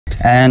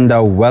And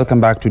welcome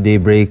back to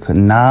Daybreak.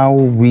 Now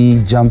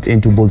we jump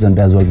into Bulls and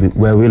Bears,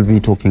 where we'll be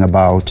talking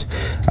about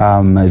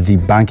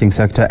the banking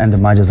sector and the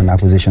mergers and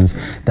acquisitions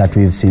that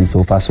we've seen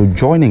so far. So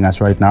joining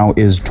us right now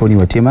is Tony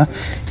Watima.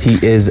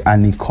 He is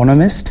an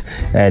economist,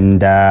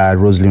 and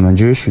Rosaline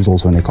Wanjiru, who's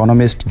also an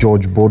economist.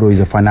 George Bodo is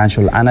a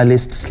financial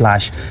analyst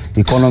slash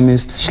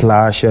economist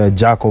slash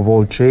jack of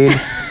all trade.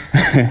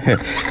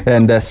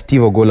 And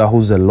Steve Ogola,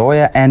 who's a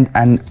lawyer and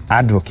an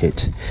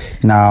advocate.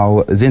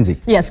 Now, Zinzi,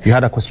 yes, you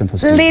had a question for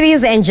Steve.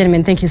 Ladies and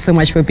gentlemen, thank you so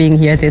much for being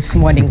here this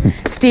morning.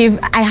 Steve,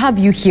 I have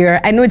you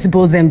here. I know it's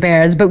Bulls and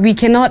Bears, but we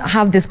cannot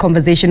have this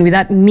conversation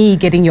without me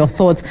getting your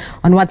thoughts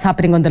on what's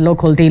happening on the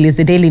local dailies,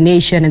 the Daily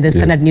Nation and the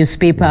Standard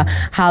newspaper.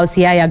 How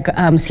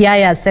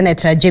Siaya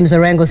Senator James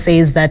Orengo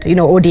says that, you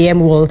know,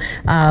 ODM will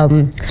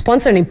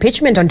sponsor an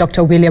impeachment on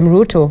Dr. William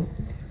Ruto.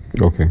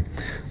 Okay.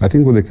 I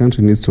think what the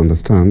country needs to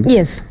understand,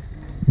 yes,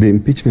 the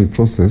impeachment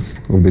process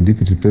of the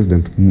deputy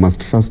president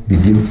must first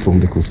begin from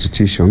the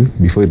constitution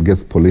before it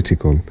gets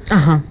political.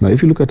 Now,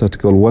 if you look at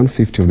Article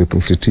 150 of the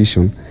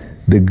constitution,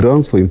 the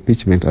grounds for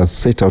impeachment are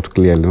set out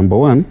clearly. Number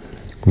one,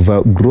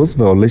 gross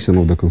violation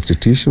of the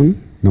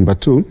constitution. Number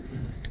two,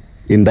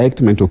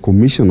 indictment or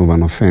commission of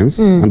an offense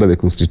under the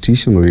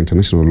constitution or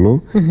international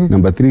law.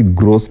 Number three,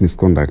 gross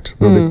misconduct.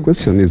 Now, the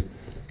question is,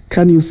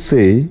 can you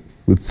say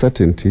with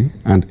certainty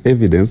and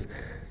evidence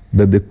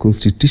that the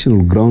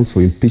constitutional grounds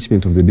for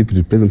impeachment of the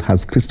deputy president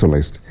has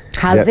crystallized?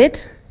 Has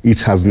it?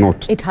 It has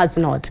not. It has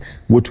not.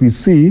 What we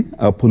see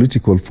are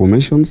political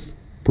formations,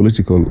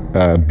 political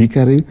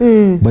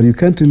bickering, but you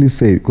can't really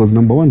say, because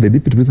number one, the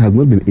deputy president has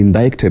not been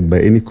indicted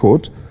by any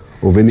court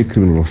of any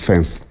criminal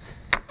offense.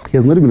 He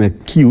has not been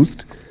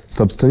accused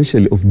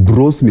substantially of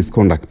gross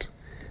misconduct.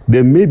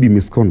 There may be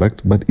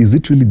misconduct, but is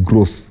it really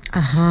gross?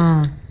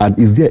 And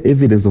is there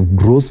evidence of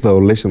gross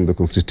violation of the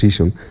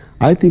constitution?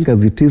 I think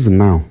as it is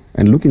now,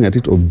 and looking at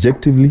it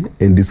objectively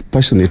and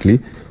dispassionately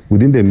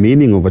within the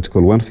meaning of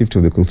Article 150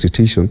 of the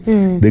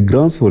constitution, the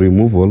grounds for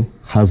removal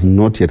has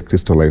not yet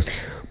crystallized.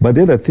 But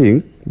the other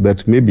thing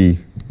that maybe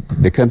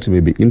the country may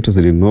be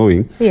interested in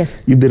knowing,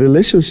 if the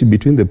relationship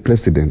between the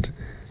president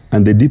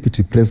and the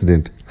deputy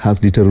president has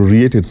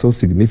deteriorated so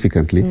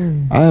significantly,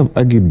 I have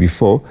argued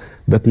before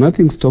that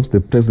nothing stops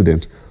the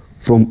president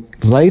from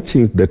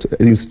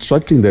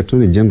instructing the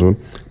Attorney General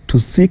to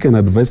seek an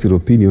advisory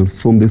opinion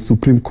from the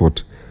Supreme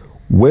Court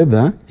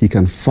whether he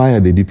can fire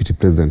the deputy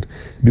president.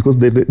 Because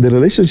the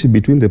relationship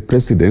between the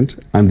president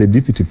and the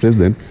deputy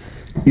president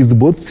is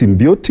both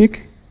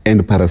symbiotic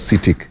and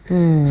parasitic.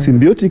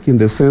 Symbiotic in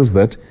the sense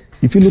that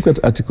if you look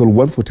at Article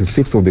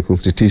 146 of the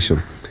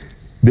Constitution,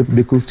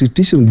 the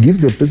Constitution gives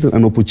the president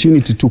an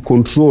opportunity to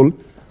control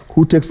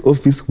who takes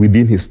office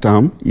within his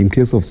term in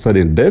case of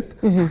sudden death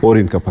or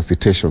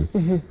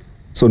incapacitation.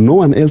 So no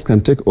one else can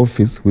take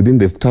office within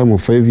the term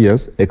of 5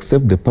 years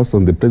except the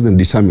person the president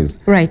determines.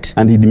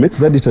 And he makes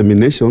that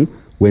determination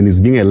when he's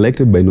being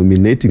elected by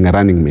nominating a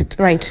running mate.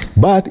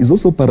 But it's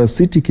also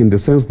parasitic in the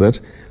sense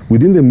that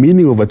within the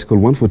meaning of Article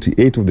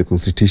 148 of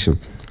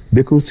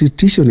the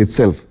Constitution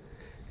itself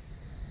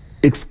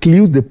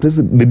excludes the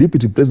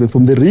deputy president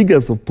from the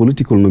rigors of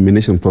political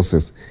nomination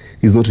process.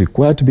 He's not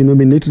required to be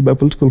nominated by a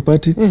political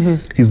party.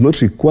 He's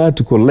not required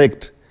to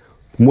collect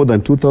more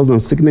than 2,000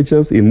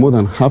 signatures in more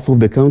than half of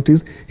the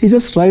counties. He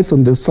just relies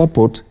on the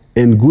support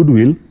and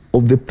goodwill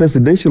of the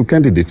presidential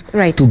candidate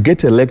to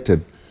get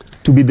elected,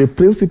 to be the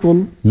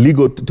principal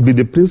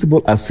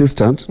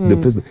assistant to the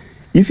president.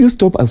 If you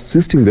stop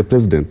assisting the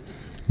president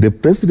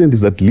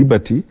is at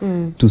liberty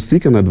to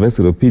seek an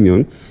advisory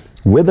opinion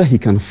whether he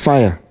can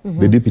fire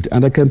the deputy.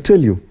 And I can tell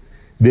you,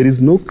 there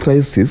is no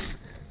crisis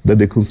that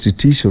the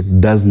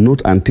Constitution does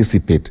not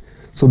anticipate.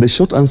 So the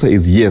short answer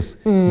is yes.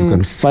 You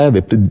can fire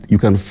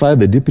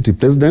the deputy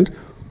president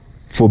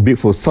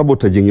for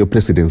sabotaging your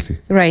presidency.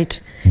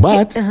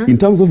 But in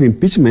terms of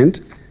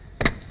impeachment,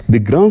 the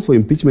grounds for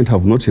impeachment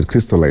have not yet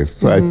crystallized.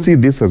 So I see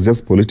this as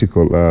just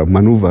political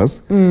maneuvers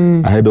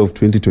ahead of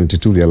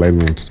 2022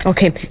 realignment.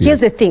 Okay,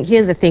 here's the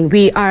thing.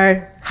 We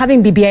are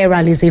having BBI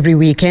rallies every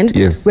weekend.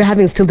 We're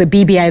having still the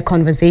BBI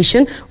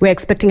conversation. We're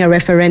expecting a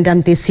referendum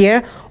this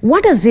year.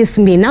 What does this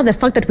mean? Now the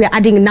fact that we're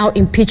adding now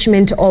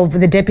impeachment of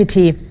the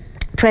deputy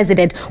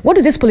president, what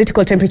do these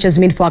political temperatures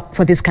mean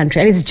for this country?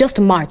 And it's just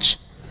March.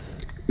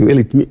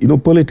 Well,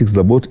 politics is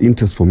about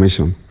interest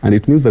formation, and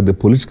it means that the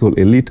political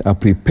elite are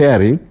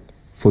preparing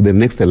for the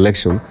next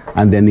election,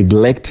 and they're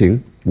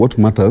neglecting what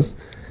matters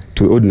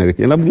to ordinary.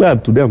 And I'm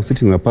glad today I'm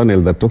sitting in a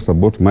panel that talks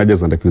about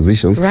mergers and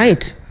acquisitions.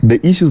 The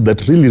issues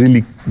that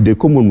really the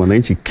common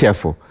mananchi care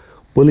for.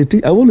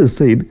 I've always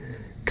said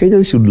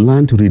Kenyans should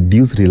learn to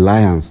reduce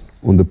reliance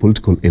on the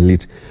political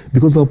elite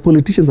because our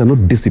politicians are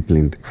not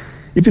disciplined.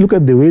 If you look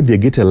at the way they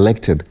get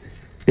elected,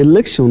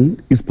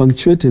 election is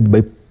punctuated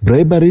by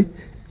bribery,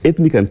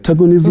 ethnic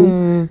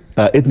antagonism,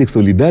 ethnic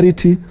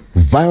solidarity,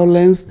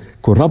 violence,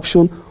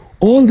 corruption.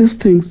 All these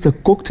things are a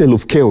cocktail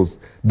of chaos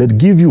that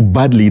give you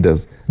bad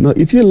leaders. Now,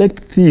 if you elect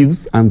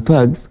thieves and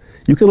thugs,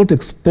 you cannot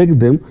expect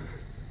them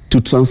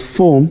to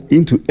transform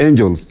into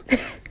angels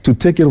to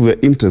take care of their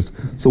interests.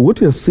 So what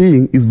we are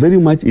seeing is very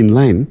much in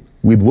line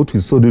with what we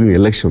saw during the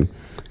election.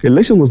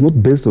 Election was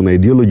not based on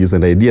ideologies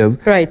and ideas.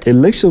 Right.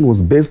 Election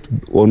was based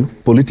on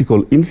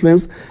political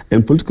influence,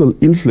 and political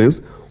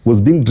influence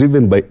was being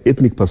driven by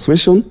ethnic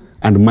persuasion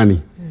and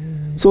money.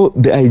 So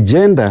the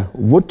agenda,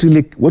 what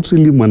really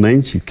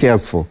Mwananchi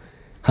cares for,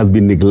 has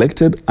been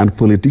neglected, and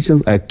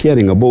politicians are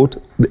caring about.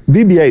 The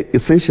BBI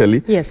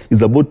essentially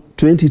is about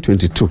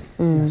 2022.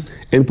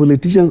 And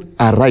politicians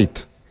are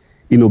right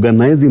in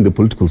organizing the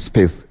political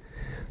space.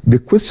 The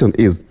question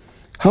is,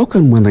 how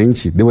can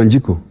Mwananchi, the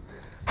Wanjiko,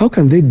 how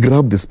can they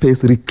grab the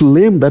space,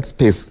 reclaim that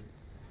space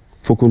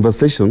for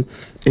conversation,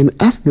 and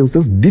ask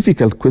themselves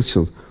difficult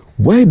questions?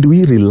 Why do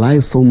we rely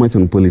so much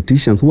on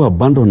politicians who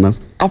abandon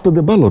us after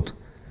the ballot?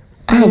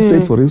 I have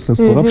said, for instance,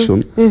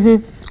 corruption.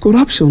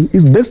 Corruption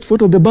is best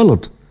fought at the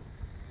ballot.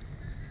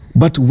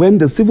 But when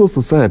the civil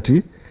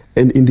society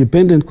and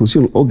independent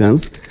constitutional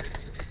organs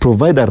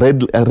provide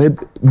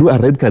do a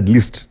red card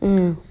list,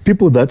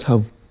 people that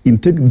have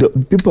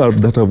people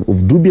that have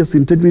of dubious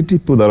integrity,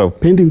 people that have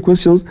pending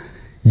questions,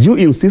 you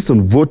insist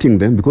on voting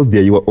them because they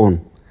are your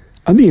own.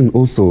 I mean,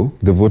 also,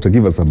 the voter,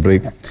 give us a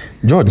break.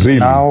 George, really?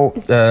 Now,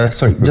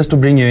 sorry, just to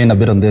bring you in a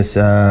bit on this,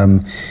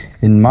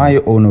 in my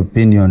own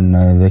opinion,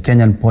 the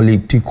Kenyan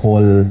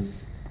political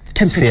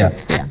sphere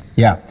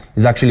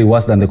is actually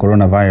worse than the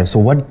coronavirus. So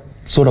what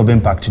sort of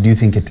impact do you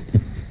think it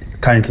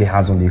currently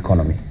has on the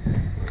economy?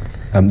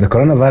 The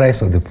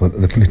coronavirus or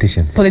the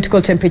politicians?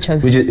 Political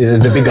temperatures. Which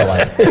is the bigger one.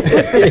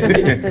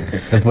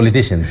 The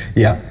politicians?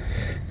 Yeah.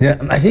 Yeah,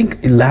 I think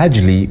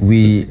largely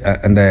we,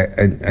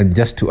 and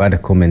just to add a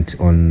comment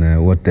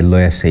on what the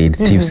lawyer said,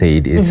 Steve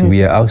said, it's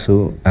we are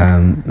also,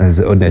 as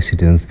ordinary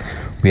citizens,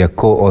 we are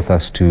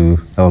co-authors to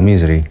our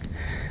misery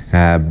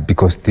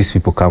because these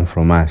people come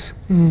from us.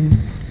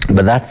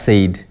 But that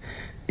said,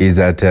 is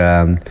that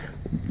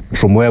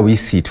from where we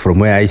sit, from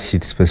where I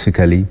sit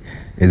specifically,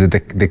 is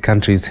that the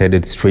country is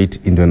headed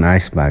straight into an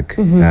iceberg,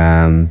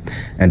 and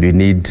we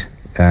need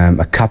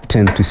a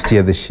captain to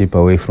steer the ship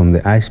away from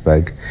the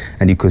iceberg.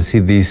 And you can see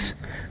this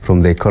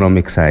from the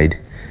economic side,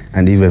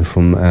 and even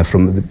from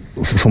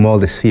all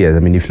the spheres. I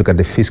mean, if you look at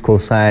the fiscal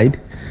side,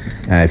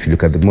 if you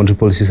look at the monetary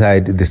policy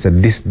side, there's a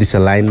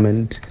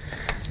disalignment,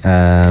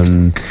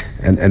 and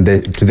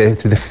to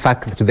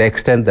the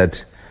extent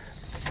that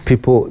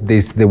people,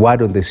 the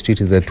word on the street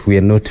is that we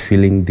are not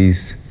feeling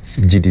this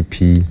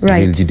GDP,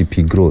 real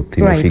GDP growth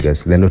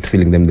figures. They're not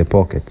filling them in the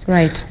pockets.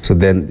 So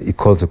then it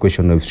calls the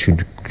question of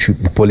should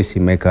the policy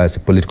makers, the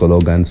political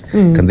organs,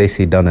 can they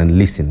sit down and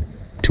listen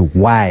to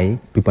why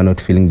people are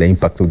not feeling the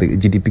impact of the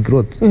GDP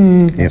growth?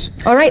 Yes.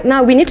 All right,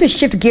 now we need to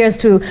shift gears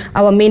to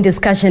our main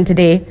discussion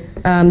today.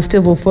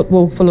 Still,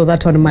 we'll follow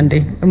that on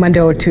Monday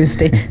or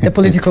Tuesday, the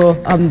political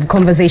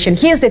conversation.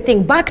 Here's the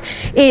thing. Back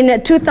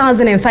in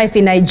 2005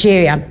 in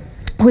Nigeria,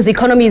 whose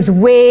economy is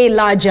way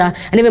larger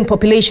and even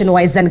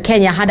population-wise than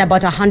Kenya, had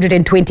about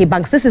 120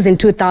 banks. This is in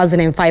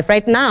 2005.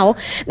 Right now,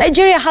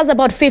 Nigeria has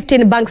about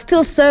 15 banks,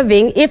 still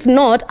serving, if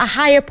not a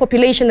higher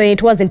population than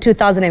it was in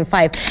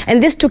 2005.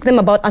 And this took them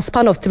about a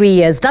span of 3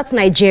 years. That's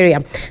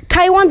Nigeria.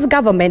 Taiwan's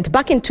government,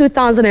 back in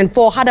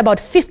 2004, had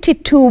about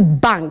 52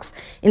 banks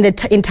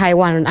in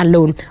Taiwan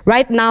alone.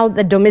 Right now,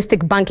 the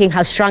domestic banking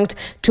has shrunk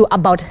to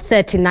about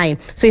 39.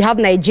 So you have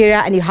Nigeria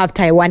and you have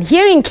Taiwan.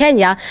 Here in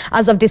Kenya,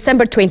 as of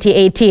December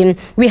 2018,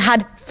 we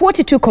had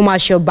 42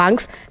 commercial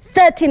banks,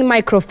 13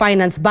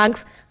 microfinance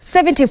banks,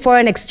 70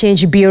 foreign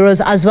exchange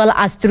bureaus, as well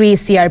as 3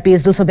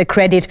 CRBs. Those are the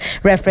credit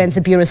reference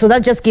bureaus. So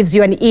that just gives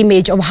you an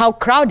image of how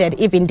crowded,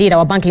 if indeed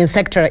our banking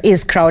sector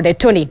is crowded.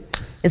 Tony,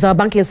 is our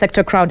banking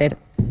sector crowded?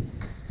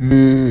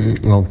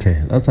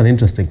 Okay, that's an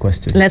interesting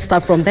question. Let's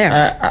start from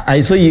there.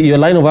 I saw your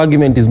line of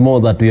argument is more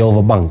that we are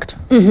overbanked.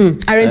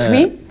 Aren't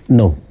we?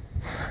 No.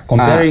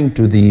 Comparing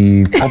to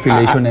the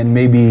population and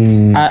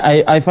maybe...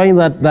 I find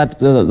that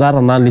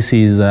analysis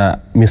is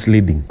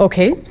misleading.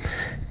 Okay.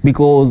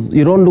 Because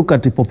you don't look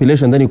at the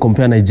population, then you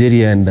compare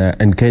Nigeria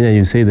and Kenya,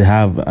 you say they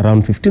have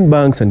around 15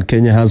 banks and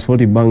Kenya has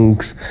 40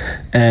 banks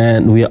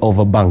and we are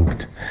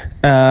overbanked.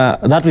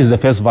 That is the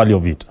first value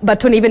of it. But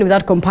Tony, even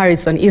without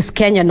comparison, is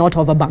Kenya not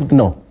overbanked?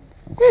 No.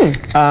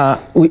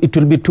 It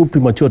will be too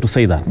premature to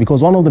say that,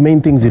 because one of the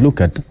main things you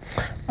look at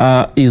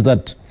is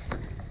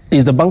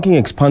the banking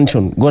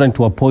expansion gotten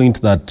to a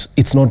point that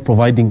it's not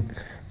providing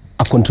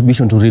a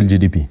contribution to real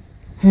GDP.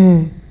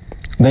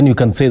 Then you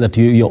can say that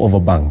you're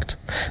overbanked.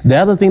 The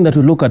other thing that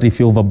we look at if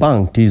you're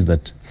overbanked is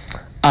that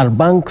are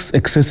banks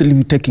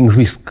excessively taking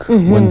risk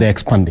when they're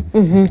expanding,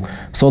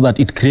 so that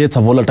it creates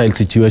a volatile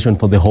situation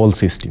for the whole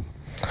system.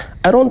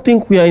 I don't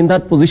think we are in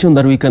that position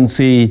that we can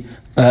say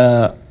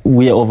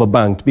we are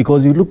overbanked,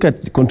 because you look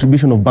at the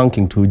contribution of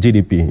banking to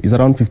GDP is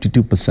around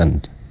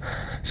 52%.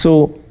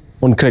 So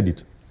on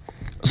credit.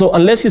 So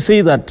unless you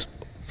say that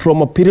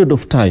from a period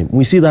of time,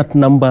 we see that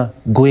number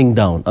going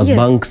down as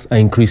banks are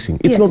increasing.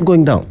 It's not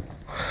going down.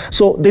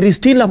 So there is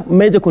still a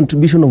major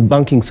contribution of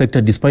banking sector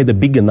despite the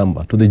bigger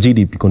number to the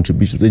GDP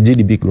contribution, the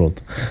GDP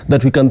growth,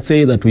 that we can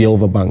say that we are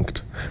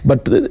overbanked.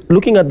 But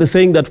looking at the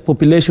saying that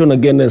population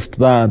against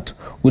that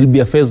will be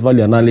a face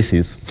value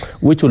analysis,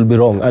 which will be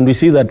wrong. And we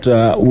see that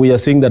we are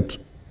seeing that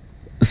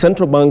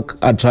central bank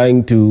are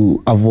trying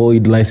to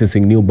avoid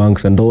licensing new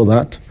banks and all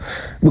that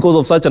because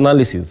of such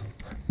analysis.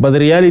 But the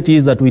reality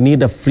is that we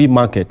need a free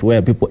market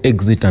where people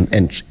exit and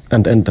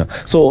enter.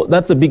 So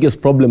that's the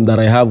biggest problem that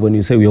I have when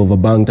you say we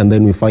overbanked and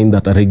then we find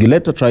that a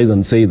regulator tries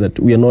and say that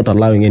we are not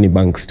allowing any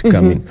banks to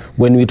come in.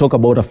 When we talk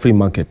about a free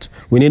market,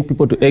 we need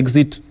people to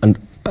exit and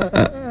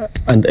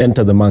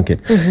enter the market.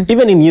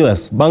 Even in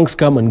US, banks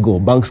come and go,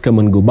 banks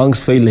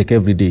fail like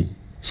every day.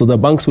 So the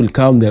banks will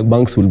come, the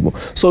banks will go.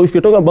 So if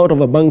you're talking about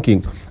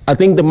overbanking, I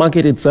think the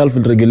market itself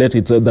will regulate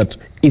itself that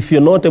if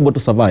you're not able to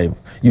survive,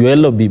 you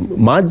either be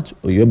merged,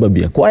 or you ever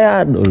be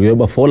acquired, or you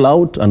ever fall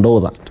out, and all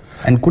that.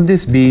 And could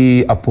this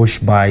be a push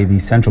by the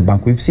central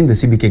bank? We've seen the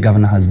CBK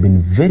governor has been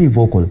very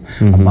vocal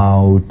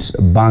about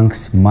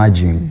banks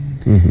merging.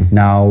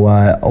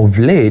 Now, of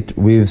late,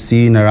 we've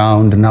seen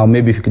around, now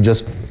maybe if you could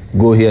just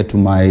go here to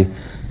my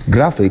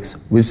graphics,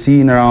 we've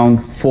seen around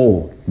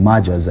 4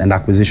 mergers and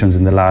acquisitions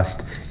in the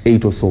last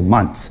 8 or so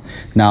months.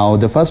 Now,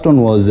 the first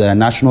one was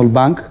National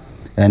Bank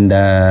and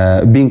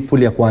being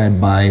fully acquired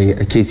by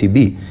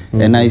KCB.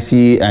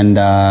 NIC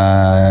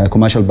and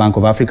Commercial Bank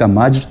of Africa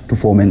merged to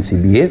form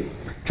NCBA.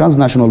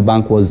 Transnational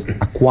Bank was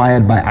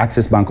acquired by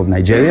Access Bank of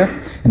Nigeria.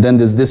 And then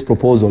there's this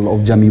proposal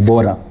of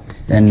Jamibora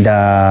and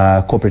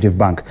Cooperative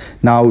Bank.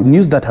 Now,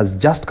 news that has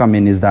just come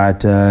in is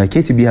that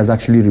KCB has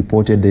actually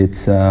reported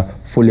its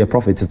full year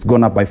profits. It's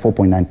gone up by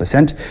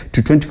 4.9%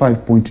 to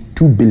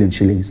 25.2 billion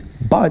shillings.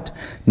 But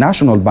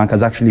National Bank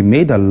has actually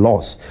made a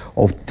loss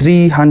of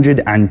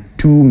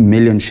 302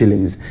 million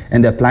shillings,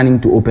 and they're planning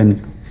to open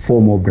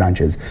 4 more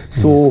branches.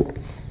 So,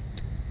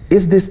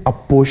 is this a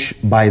push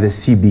by the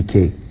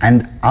CBK?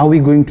 And are we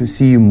going to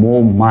see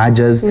more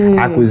mergers,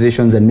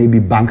 acquisitions, and maybe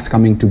banks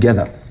coming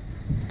together?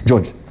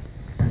 George?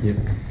 Yeah,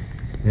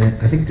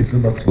 I think to go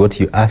back to what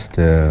you asked,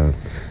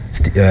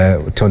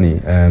 Tony,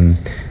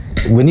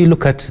 when you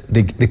look at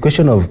the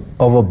question of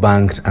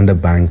overbanked,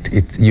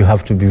 underbanked, you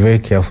have to be very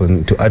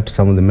careful to add to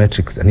some of the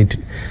metrics. I need to,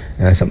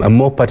 a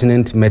more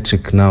pertinent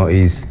metric now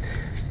is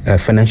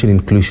financial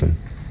inclusion,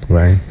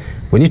 right?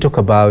 When you talk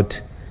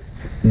about,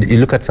 you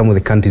look at some of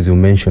the countries you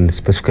mentioned,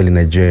 specifically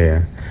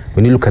Nigeria,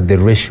 when you look at the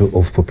ratio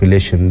of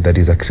population that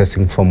is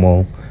accessing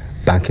formal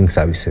banking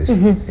services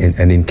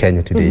and in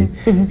Kenya today,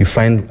 you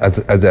find as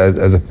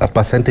a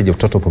percentage of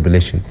total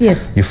population,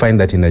 you find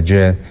that in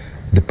Nigeria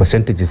the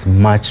percentage is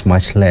much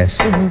less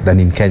than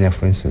in Kenya,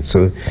 for instance.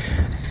 So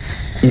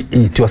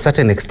to a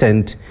certain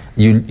extent,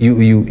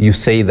 you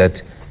say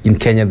that in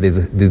Kenya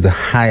there's a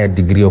higher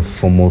degree of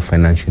formal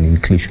financial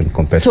inclusion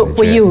compared to Nigeria. So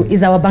for you,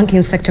 is our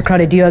banking sector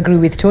crowded? Do you agree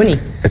with Tony?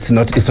 It's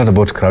not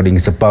about crowding.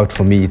 It's about,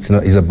 for me, it's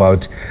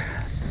about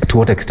to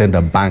what extent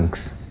are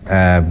banks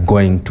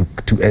going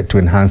to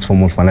enhance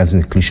formal financial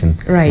inclusion,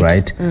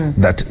 right?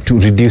 That to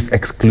reduce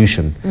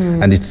exclusion,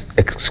 and its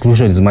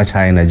exclusion is much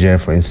higher in Nigeria,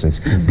 for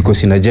instance,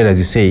 because in Nigeria, as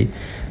you say,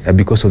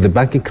 because of the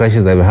banking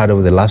crisis that we had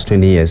over the last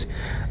 20 years,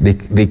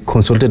 they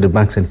consolidated the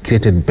banks and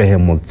created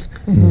behemoths,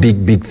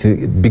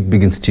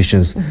 big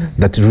institutions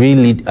that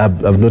really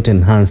have not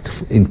enhanced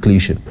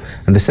inclusion.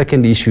 And the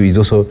second issue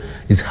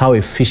is how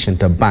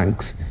efficient are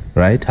banks,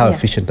 right? How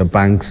efficient are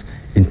banks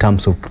in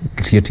terms of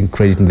creating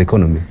credit in the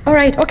economy. All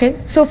right, okay.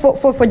 So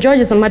for George,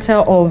 it's a matter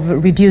of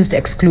reduced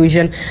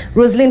exclusion.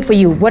 Rosalind, for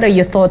you, what are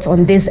your thoughts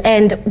on this?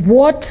 And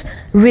what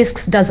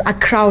risks does a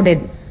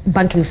crowded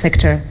banking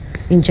sector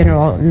in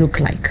general look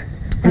like?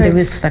 And the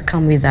risks that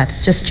come with that,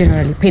 just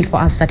generally, paint for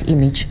us that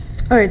image.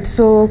 All right,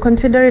 so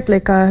consider it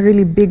like a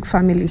really big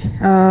family.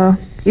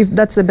 If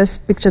that's the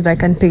best picture that I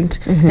can paint.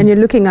 And you're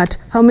looking at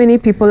how many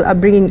people are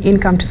bringing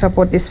income to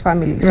support this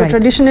family. So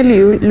traditionally,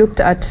 you looked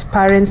at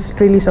parents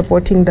really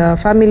supporting the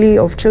family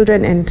of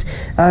children and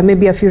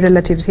maybe a few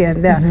relatives here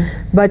and there.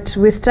 But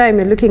with time,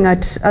 you're looking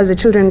at as the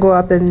children grow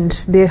up and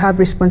they have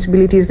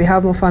responsibilities, they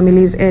have more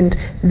families, and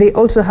they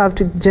also have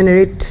to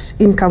generate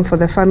income for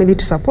the family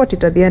to support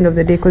it at the end of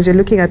the day, because you're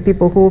looking at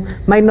people who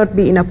might not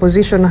be in a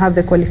position or have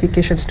the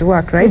qualifications to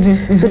work, right?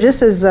 So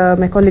just as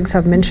my colleagues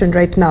have mentioned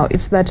right now,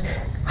 it's that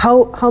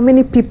how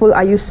many people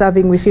are you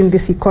serving within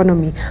this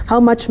economy? How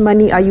much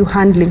money are you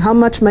handling? How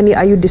much money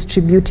are you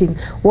distributing?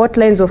 What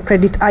lines of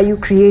credit are you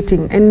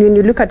creating? And when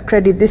you look at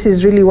credit, this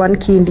is really one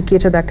key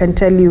indicator that can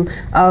tell you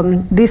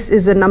this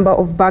is the number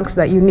of banks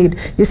that you need.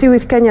 You see,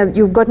 with Kenya,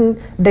 you've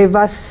gotten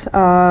diverse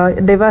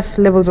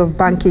levels of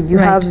banking. You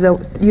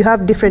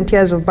have different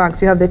tiers of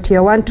banks. You have the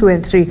tier 1, 2,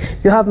 and 3.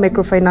 You have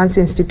microfinance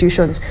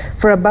institutions.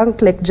 For a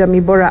bank like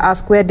Jamibora,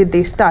 ask where did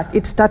they start?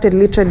 It started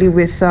literally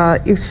with,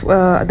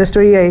 the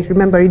story I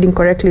remember reading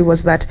correctly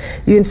was that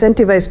you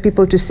incentivize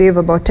people to save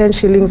about 10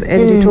 shillings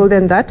and you told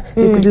them that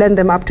you could lend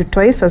them up to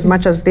twice as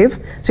much as they've.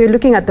 So you're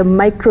looking at the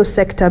micro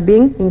sector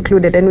being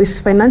included. And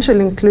with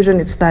financial inclusion,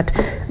 it's that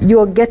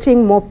you're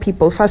getting more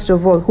people, first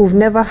of all, who've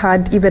never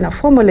had even a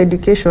formal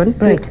education,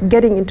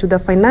 getting into the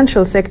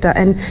financial sector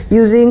and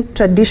using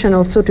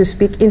traditional, so to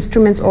speak,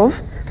 instruments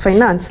of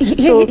finance.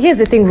 So here's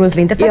the thing,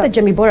 Rosalind. The fact that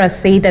Jamibora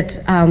say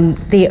that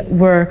they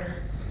were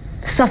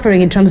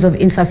suffering in terms of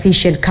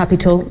insufficient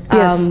capital.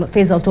 Yes.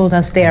 Faisal told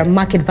us their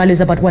market value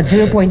is about what,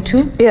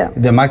 0.2? Yeah.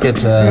 The market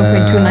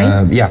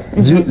 0.29? Yeah,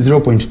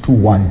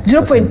 0.21.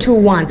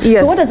 0.21.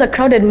 Yes. So what does a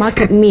crowded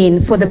market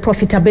mean for the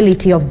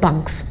profitability of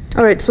banks?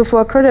 All right, so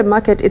for a crowded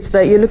market, it's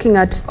that you're looking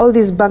at all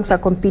these banks are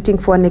competing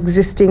for an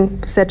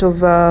existing set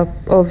of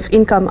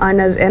income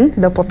earners and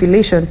the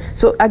population.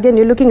 So again,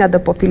 you're looking at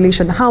the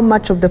population. How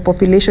much of the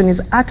population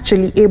is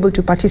actually able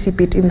to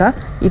participate in the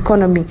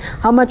economy?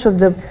 How much of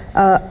the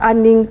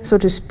earning, so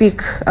to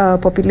speak,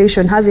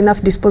 population has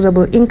enough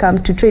disposable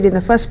income to trade in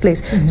the first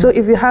place? So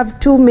if you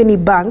have too many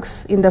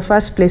banks in the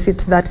first place,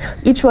 it's that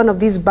each one of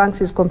these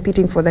banks is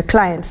competing for the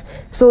clients.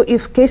 So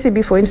if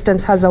KCB, for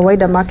instance, has a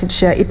wider market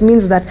share, it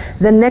means that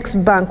the next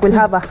bank will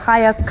have a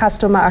higher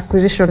customer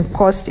acquisition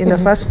cost in the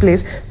first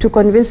place to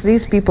convince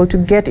these people to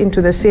get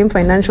into the same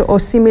financial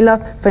or similar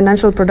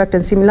financial product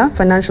and similar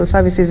financial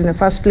services in the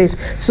first place.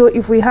 So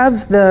if we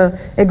have the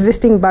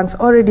existing banks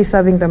already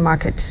serving the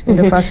market in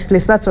the first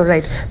place, that's all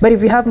right. But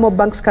if you have more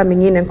banks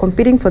coming in and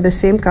competing for the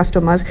same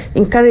customers,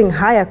 incurring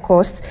higher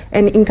costs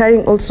and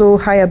incurring also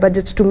higher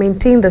budgets to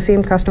maintain the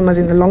same customers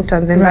in the long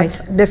term, then that's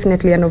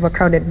definitely an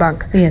overcrowded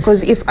bank.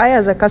 Because if I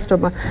as a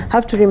customer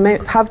have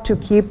to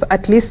keep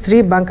at least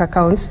 3 bank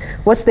accounts,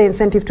 what's the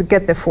incentive to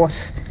get the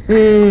 4th?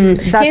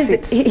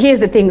 Here's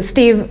the thing,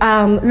 Steve,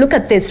 look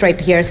at this right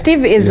here.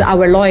 Steve is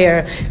our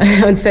lawyer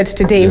on set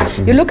today.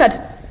 You look at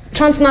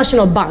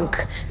Transnational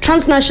Bank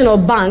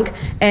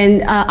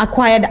and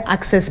acquired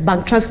Access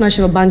Bank.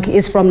 Transnational Bank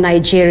is from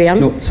Nigeria.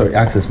 No, sorry,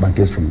 Access Bank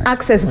is from Nigeria.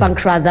 Access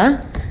Bank,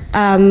 rather.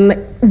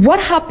 What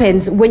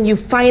happens when you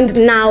find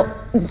now,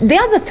 the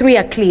other 3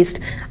 at least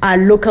are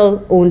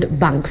local owned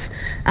banks.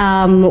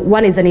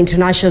 One is an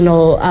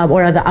international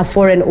or rather a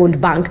foreign owned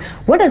bank.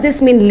 What does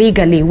this mean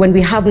legally when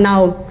we have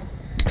now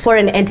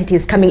foreign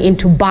entities coming in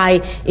to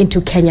buy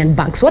into Kenyan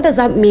banks? What does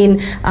that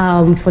mean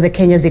for the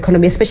Kenya's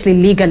economy, especially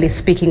legally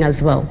speaking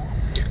as well?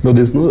 No,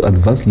 there's no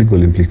adverse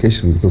legal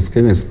implication because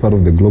Kenya is part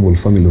of the global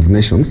family of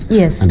nations.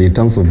 Yes. And in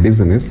terms of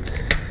business,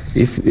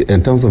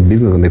 in terms of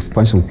business and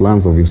expansion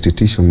plans of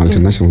institution,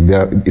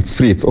 multinational, it's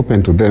free, it's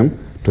open to them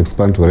to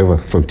expand to whatever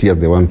frontiers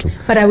they want to.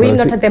 But are we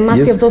not at the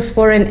mercy of those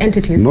foreign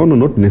entities? No,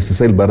 not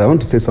necessarily, but I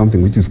want to say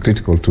something which is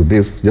critical to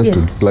this, just to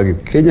plug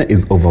it. Kenya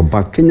is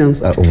overbanked.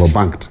 Kenyans are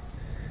overbanked.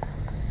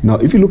 Now,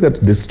 if you look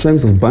at the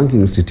strengths of banking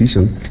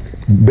institution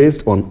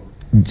based on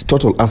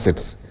total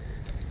assets,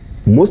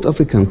 most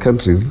African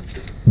countries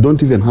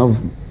don't even have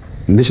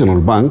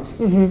national banks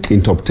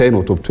in top 10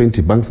 or top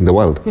 20 banks in the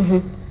world.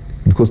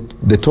 Because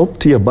the top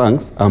tier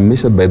banks are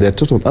measured by their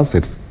total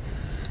assets.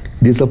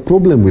 There's a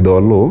problem with our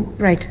law.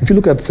 Right. If you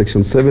look at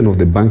Section 7 of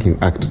the Banking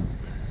Act,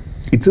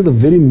 it says a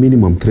very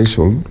minimum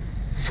threshold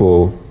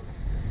for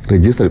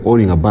registering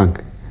owning a bank.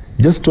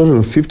 Just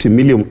 250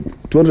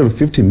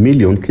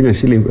 million Kenya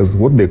shillings as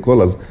what they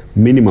call as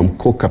minimum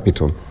core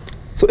capital.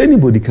 So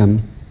anybody can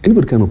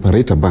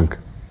operate a bank.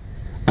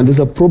 And there's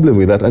a problem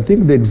with that. I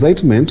think the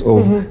excitement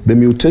of the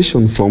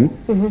mutation from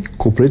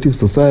cooperative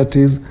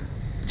societies,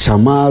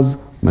 chamas,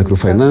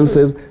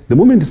 microfinances, the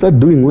moment you start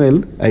doing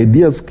well,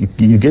 ideas,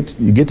 you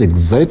get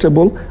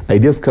excitable,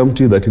 ideas come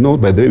to you that,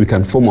 by the way, we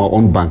can form our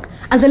own bank.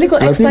 As a legal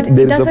expert,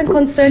 it doesn't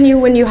concern you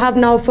when you have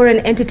now foreign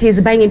entities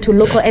buying into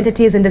local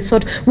entities and the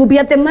sort will be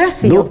at the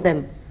mercy of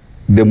them.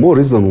 The more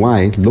reason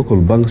why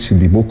local banks should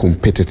be more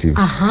competitive.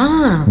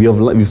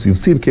 You've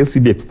seen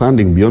KCB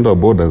expanding beyond our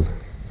borders.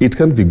 It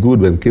can't be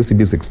good when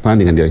KCB is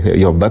expanding and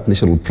you have that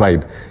national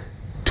pride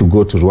to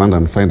go to Rwanda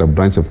and find a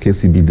branch of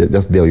KCB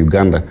just there, or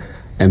Uganda.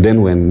 And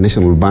then when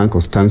National Bank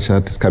or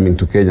Stanchart is coming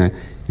to Kenya,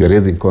 you're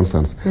raising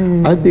concerns.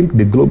 I think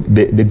the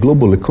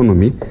global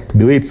economy,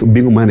 the way it's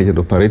being managed and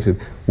operated,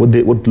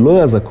 what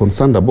lawyers are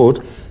concerned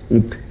about,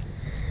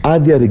 are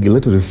there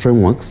regulatory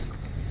frameworks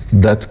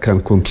that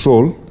can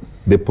control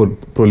the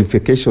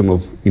proliferation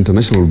of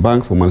international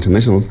banks or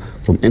multinationals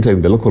from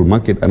entering the local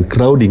market and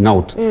crowding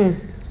out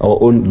our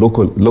own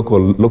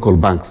local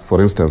banks,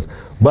 for instance.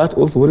 But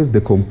also, what is the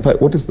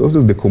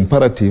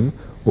comparative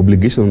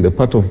obligation on the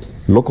part of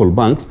local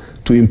banks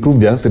to improve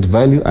their asset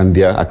value and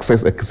their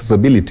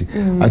accessibility?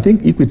 I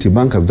think Equity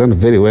Bank has done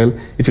very well.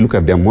 If you look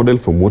at their model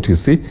from what we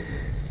see,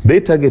 they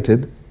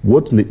targeted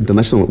what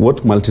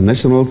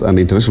multinationals and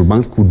international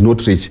banks could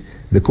not reach,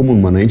 the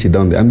common mwananchi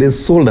down there, and they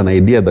sold an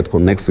idea that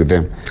connects with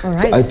them.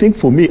 So I think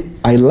for me,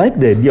 I like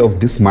the idea of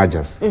these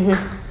mergers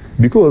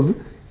because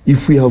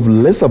if we have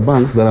lesser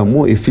banks that are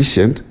more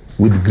efficient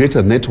with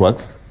greater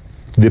networks,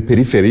 the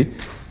periphery,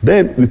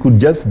 then we could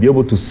just be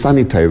able to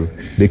sanitize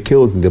the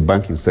chaos in the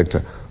banking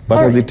sector.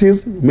 But as it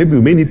is, maybe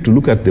we may need to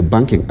look at the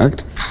Banking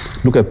Act,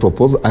 look at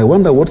proposals. I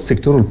wonder what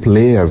sectoral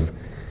players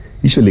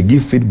usually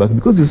give feedback,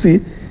 because you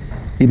see,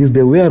 it is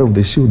the wearer of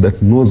the shoe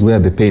that knows where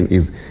the pain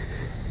is.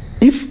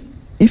 If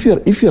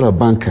you're a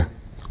banker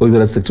or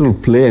you're a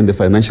sectoral player in the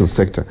financial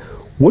sector,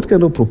 what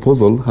kind of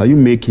proposal are you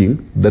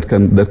making that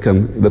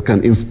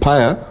can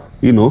inspire,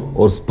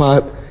 or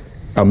spur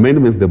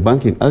amendments to the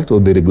Banking Act or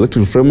the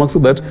regulatory framework so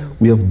that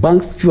we have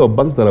fewer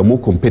banks that are more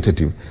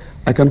competitive?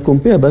 I can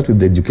compare that with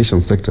the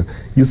education sector.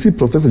 You see,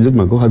 Professor George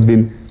Mago has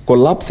been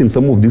collapsing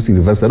some of these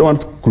universities. I don't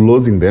want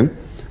closing them,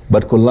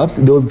 but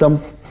collapsing. There was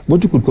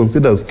what you could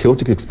consider as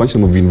chaotic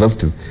expansion of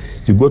universities.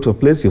 You go to a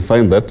place, you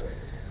find that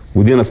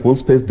within a small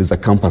space, there's a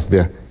campus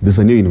there. There's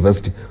a new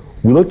university.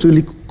 Without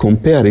really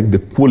comparing the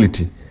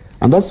quality.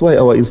 And that's why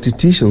our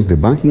institutions, the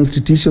banking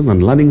institutions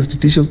and learning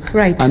institutions,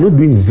 are not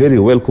doing very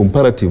well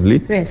comparatively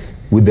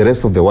with the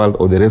rest of the world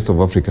or the rest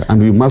of Africa.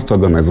 And we must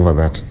organize over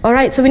that. All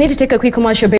right, so we need to take a quick commercial break.